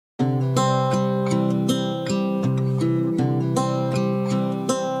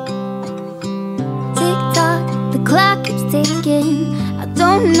taking. I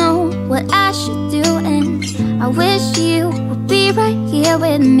don't know what I should do, and I wish you would be right here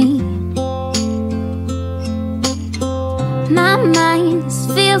with me. My mind is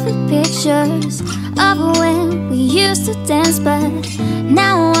filled with pictures of when we used to dance, but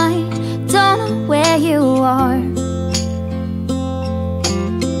now I don't know where you are.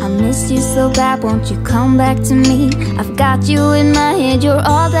 I miss you so bad, won't you come back to me? I've got you in my head, you're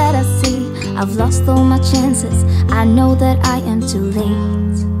all that I see. I've lost all my chances, I know that I am too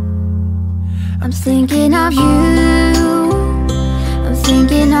late. I'm thinking of you, I'm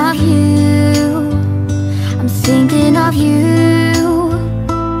thinking of you, I'm thinking of you,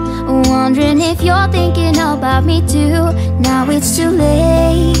 wondering if you're thinking about me too. Now it's too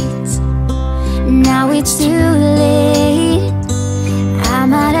late, now it's too late.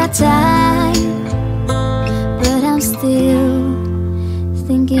 I'm out of time, but I'm still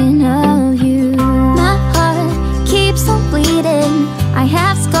thinking of you. My heart keeps on bleeding, I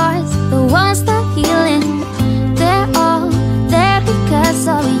have scars, the ones not healing. They're all there because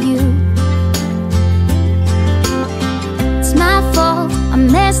of you. It's my fault, I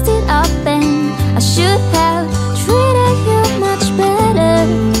messed it up, and I should have treated you much better,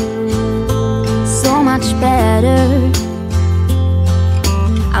 so much better.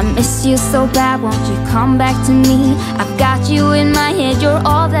 I miss you so bad, won't you come back to me? I've got you in my head, you're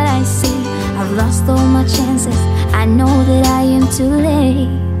all that I see. I've lost all my chances, I know that I am too late.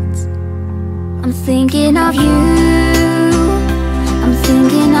 I'm thinking of you, I'm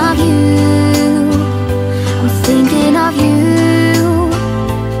thinking of you, I'm thinking of you,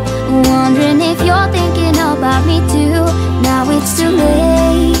 wondering if you're thinking about me too. Now it's too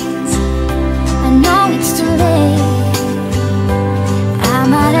late, I know it's too late.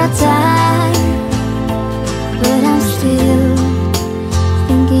 I'm out of time, but I'm still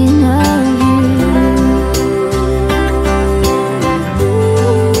thinking of you.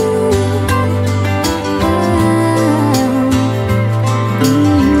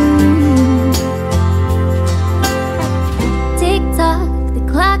 Tick tock, the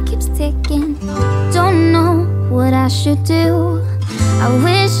clock keeps ticking. Don't know what I should do. I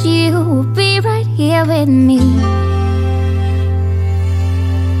wish you would be right here with me.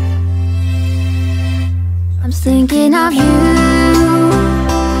 I'm thinking of you,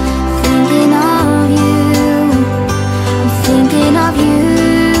 thinking of you, I'm thinking of you,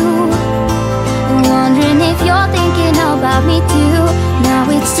 wondering if you're thinking about me too. Now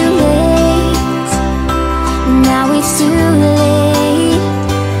it's too late, now it's too late.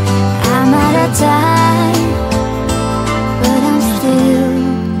 I'm out of time, but I'm still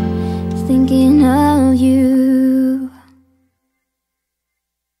thinking of you.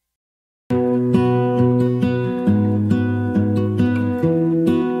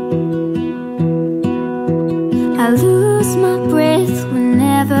 I lose my breath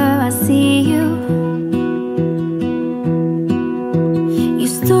whenever I see you. You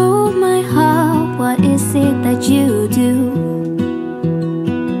stole my heart, what is it that you do?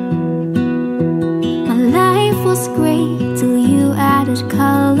 My life was great till you added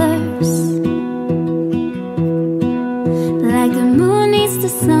colors. Like the moon needs the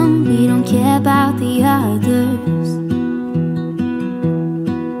sun, we don't care about the others.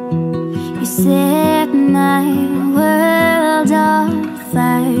 You set my world on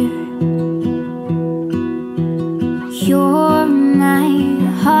fire. You're my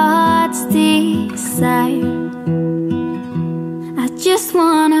heart's desire. I just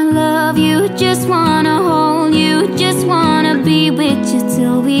wanna love you, just wanna hold you, just wanna be with you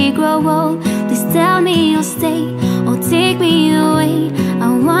till we grow old. Please tell me you'll stay or take me away. I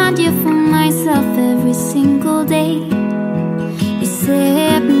want you for myself every single day. You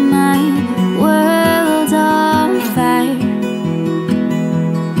set my world on fire.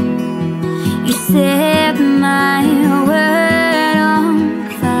 You set my world on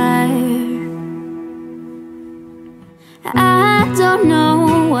fire. I don't know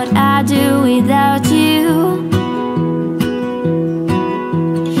what I'd do without you.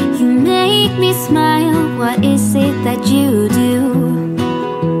 You make me smile, what is it that you do?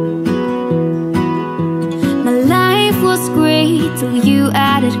 My life was great till you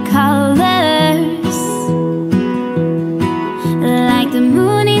added colors. Like the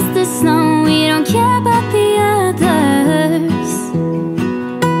moon is the snow, we don't care about the others.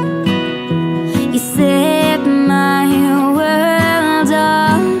 You set my world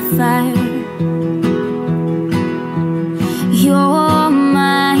on fire. You're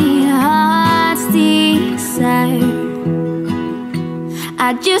my heart's desire.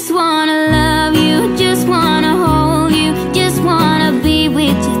 I just wanna love you, just wanna hold you, just wanna be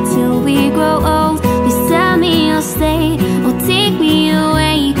with you till we grow old. Please tell me you'll stay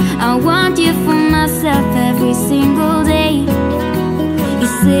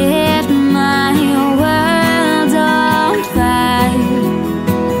set my world on fire.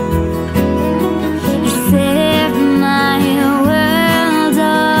 You set my world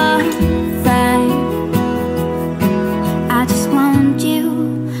on fire. I just want you,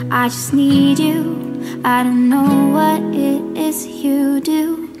 I just need you. I don't know what it is you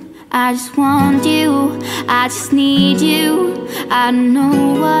do. I just want you, I just need you. I don't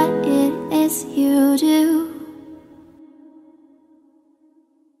know what it is you do.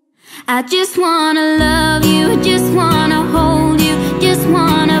 I just wanna love you, just wanna hold you, just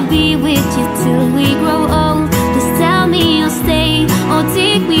wanna be with you till we grow old. Just tell me you'll stay or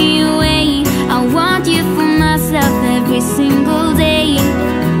take me away. I want you for myself every single day.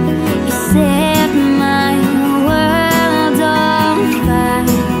 You set my world on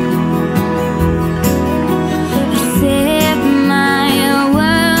fire. You set my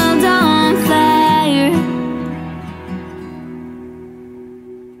world on fire.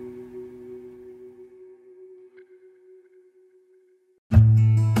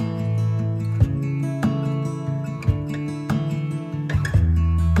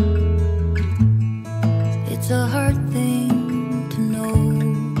 It's a hard thing to know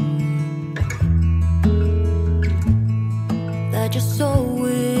that your soul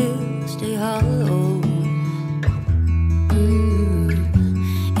will stay hollow.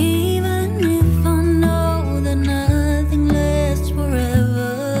 Even if I know that nothing lasts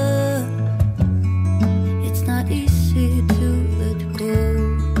forever, it's not easy to let go.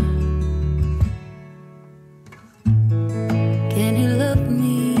 Can you love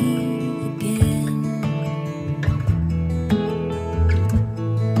me again?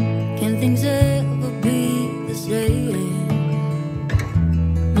 Can things ever be the same?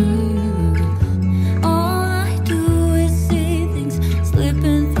 All I do is see things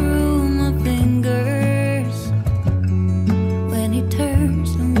slipping through my fingers when he turns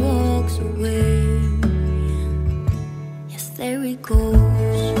and walks away. Yes, there he goes.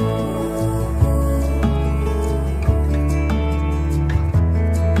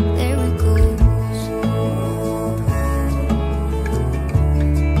 There he goes.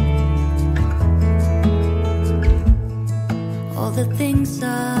 All the things I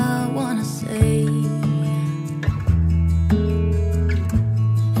wanna say,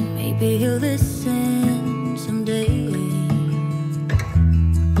 and maybe he'll listen someday.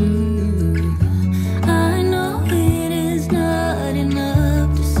 I know it is not enough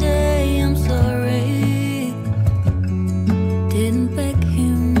to say I'm sorry. Didn't beg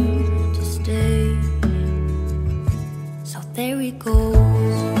him to stay, so there he goes.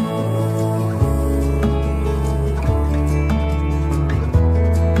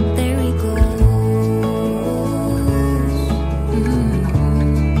 There he goes.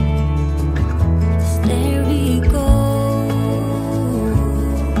 Yes, there he goes.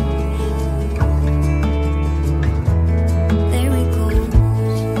 There he goes.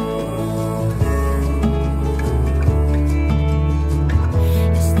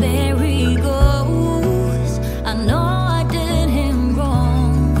 Yes, there he goes. I know I did him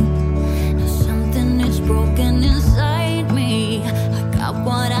wrong. Now something is broken inside me. I got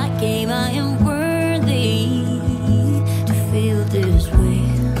what I gave, I am worthy to feel this way.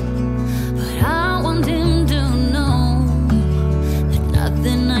 But I want him to know that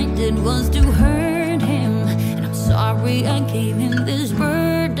nothing I did was to hurt him. And I'm sorry I gave him this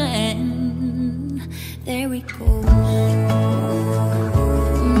burden. There he goes.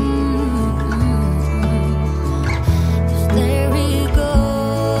 Yes, there he goes.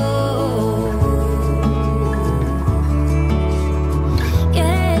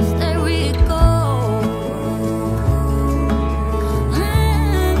 Yes, there he goes.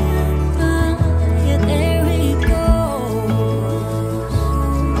 Yeah, there he goes.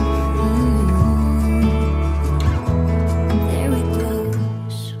 There he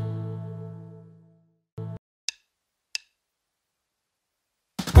goes.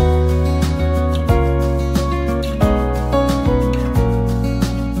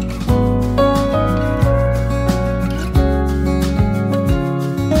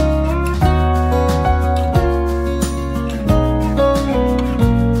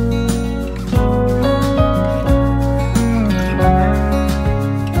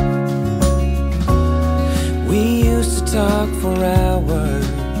 We used to talk for hours,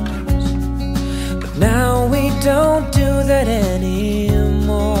 but now we don't do that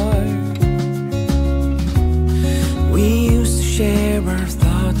anymore. We used to share our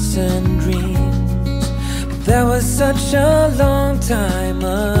thoughts and dreams, but that was such a long time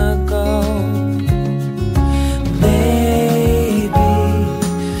ago. Maybe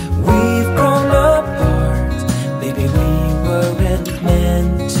we've grown apart, maybe we weren't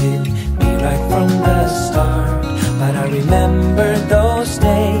meant to be right from the start. But I remember those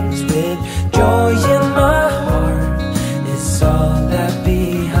days with joy in my heart. It's all that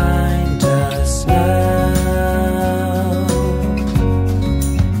behind us now.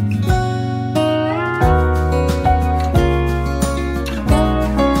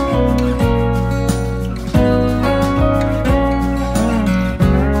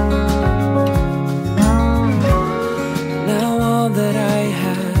 Now all that I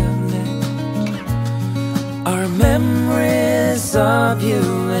have left are memories of you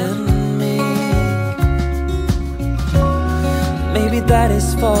and me. Maybe that is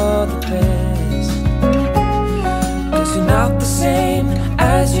for the best, 'cause you're not the same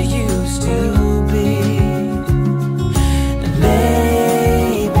as you used to be. And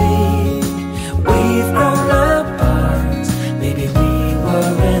maybe we've grown apart. Maybe we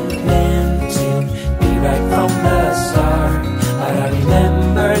weren't meant to be right from the start. But I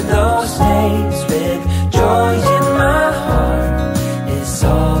remember those days with joy in my heart. It's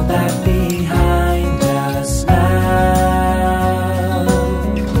all that behind us now.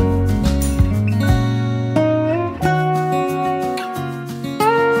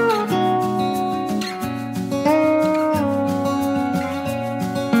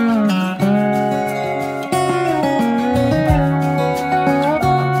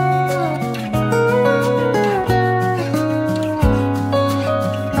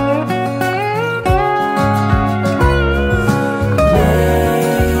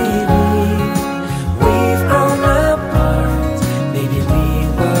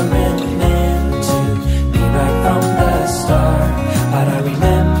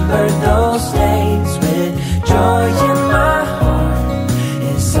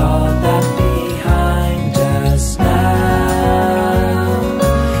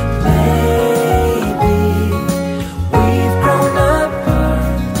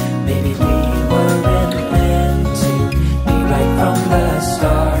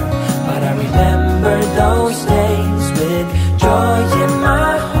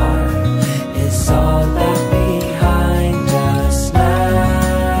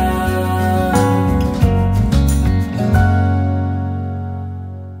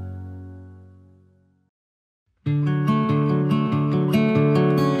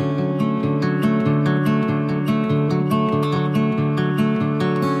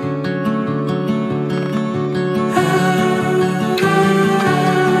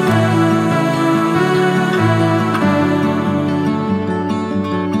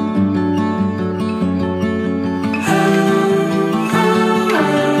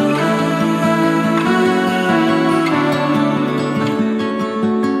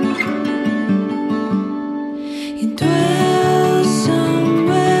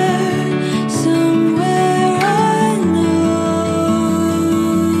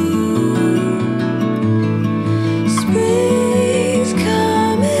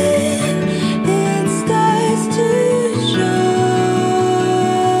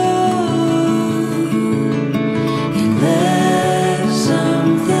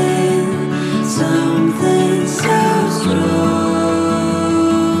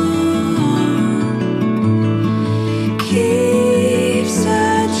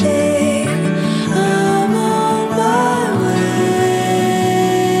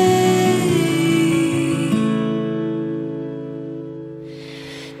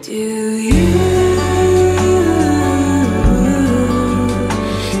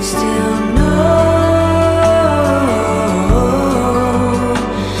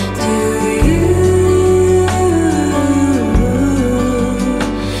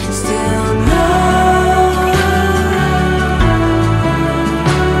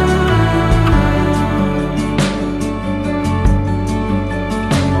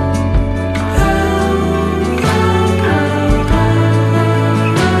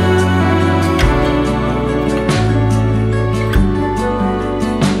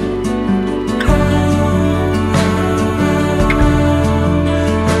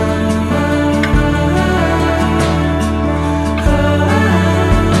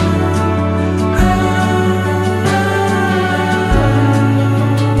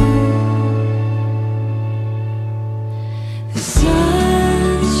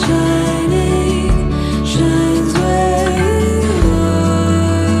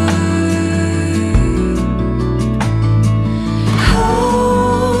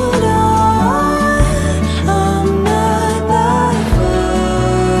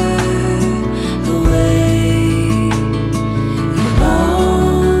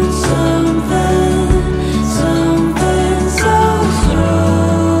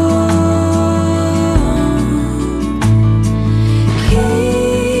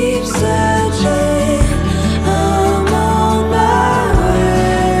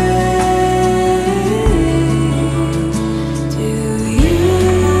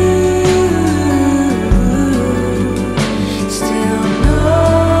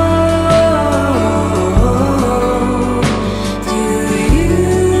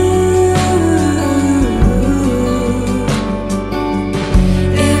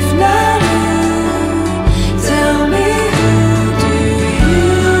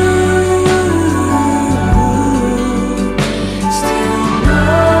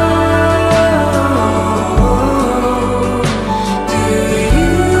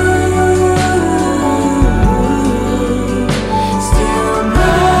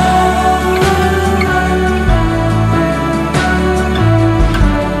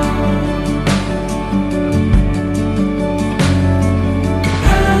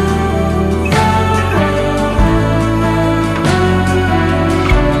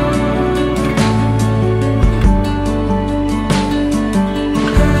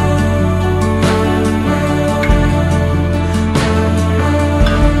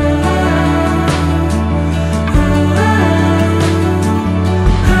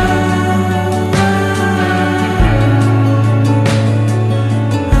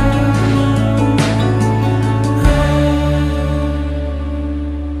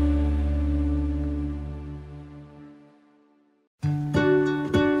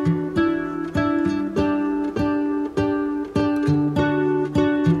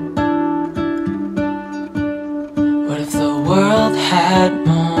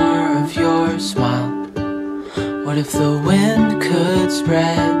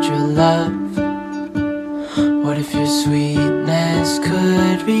 spread your love? What if your sweetness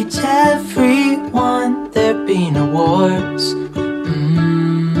could reach everyone? There'd be no wars.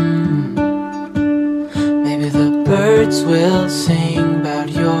 Maybe the birds will sing about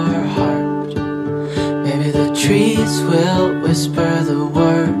your heart. Maybe the trees will whisper the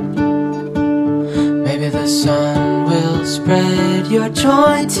word. Maybe the sun will spread your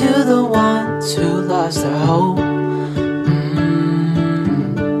joy to the ones who lost their hope.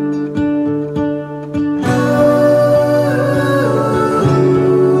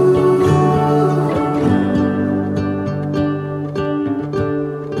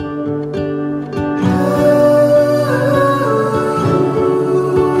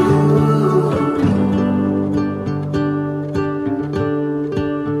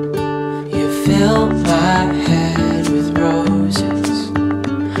 Fill my head with roses.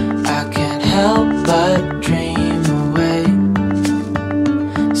 I can't help but dream away,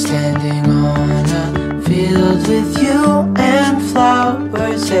 standing on a field with you and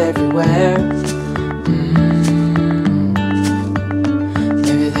flowers everywhere.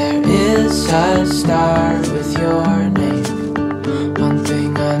 Maybe there is a star with your name. One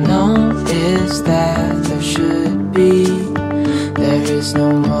thing I know is that there should be. There is no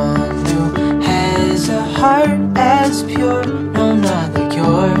one who has a heart as pure, no, not like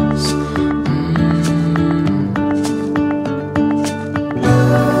yours.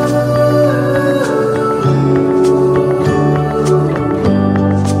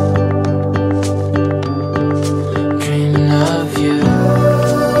 Dreaming of you.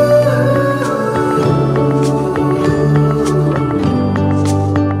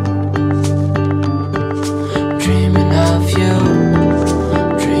 Dreaming of you.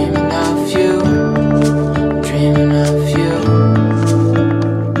 Dreaming of you. Dreaming of you.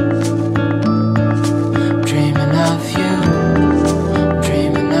 Dreaming of you.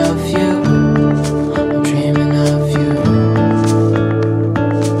 Dreaming of you. I'm dreaming of you.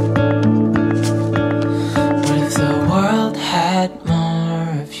 What if the world had more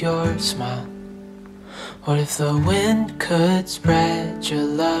of your smile? What if the wind could spread your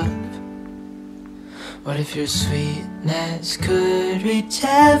love? What if your sweetness could reach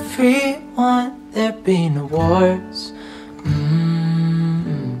everyone? There'd be no wars.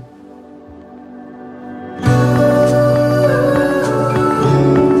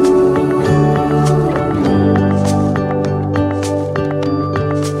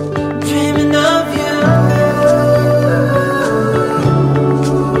 Dreaming of you.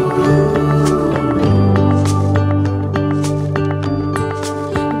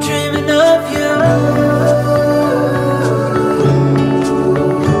 Dreaming of you.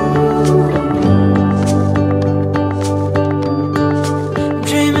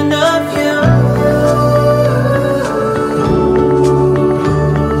 Dreaming of you.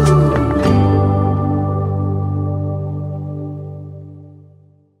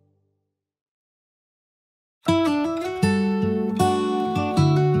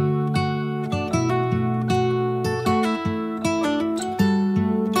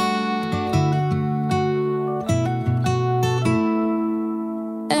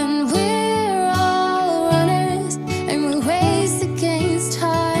 And we're all runners, and we race against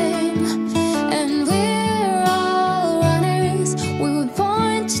time. And we're all runners, we were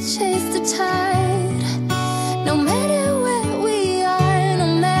born to chase the tide. No matter where we are, no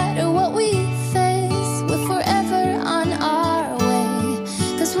matter what we face, we're forever on our way.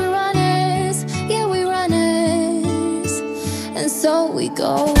 'Cause we're runners, yeah, we're runners. And so we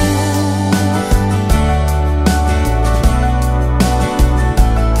go.